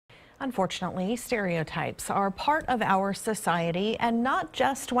Unfortunately, stereotypes are part of our society, and not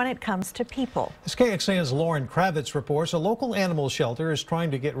just when it comes to people. As KXAN's Lauren Kravitz reports, a local animal shelter is trying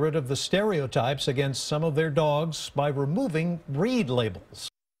to get rid of the stereotypes against some of their dogs by removing breed labels.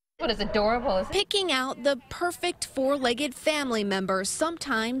 What is adorable, isn't it? Picking out the perfect four-legged family member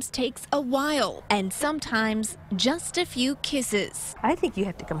sometimes takes a while, and sometimes just a few kisses. I think you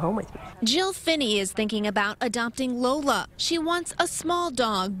have to come home with me. Jill Finney is thinking about adopting Lola. She wants a small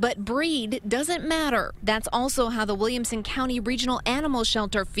dog, but breed doesn't matter. That's also how the Williamson County Regional Animal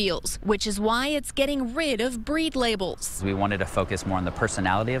Shelter feels, which is why it's getting rid of breed labels. We wanted to focus more on the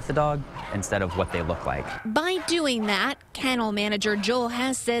personality of the dog instead of what they look like. By doing that, kennel manager Joel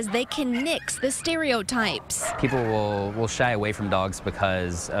Hess says they can nix the stereotypes. People will shy away from dogs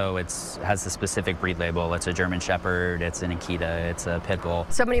because, oh, it has a specific breed label. It's a German Shepherd, it's an Akita, it's a Pit Bull.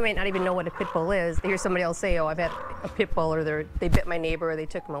 Somebody might not even know what a pit bull is. They hear somebody else say, oh, I've had a pit bull, or they bit my neighbor, or they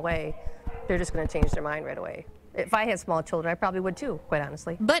took him away. They're just going to change their mind right away. If I had small children, I probably would too, quite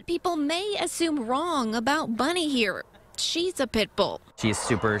honestly. But people may assume wrong about Bunny here. She's a pit bull. She's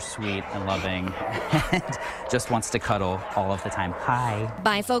super sweet and loving and just wants to cuddle all of the time. Hi.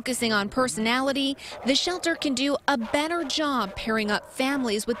 By focusing on personality, the shelter can do a better job pairing up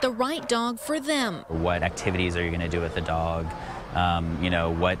families with the right dog for them. What activities are you going to do with the dog?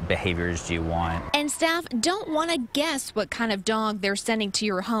 What behaviors do you want? And staff don't want to guess what kind of dog they're sending to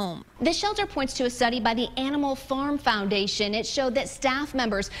your home. The shelter points to a study by the Animal Farm Foundation. It showed that staff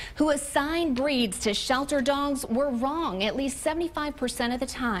members who assigned breeds to shelter dogs were wrong at least 75% of the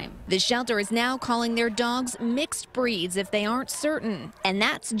time. The shelter is now calling their dogs mixed breeds if they aren't certain. And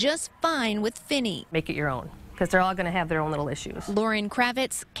that's just fine with Finney. Make it your own, because they're all going to have their own little issues. Lauren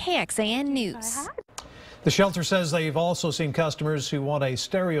Kravitz, KXAN News. The shelter says they've also seen customers who want a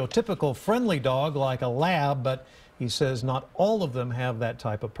stereotypical friendly dog like a lab, but he says not all of them have that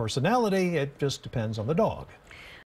type of personality. It just depends on the dog.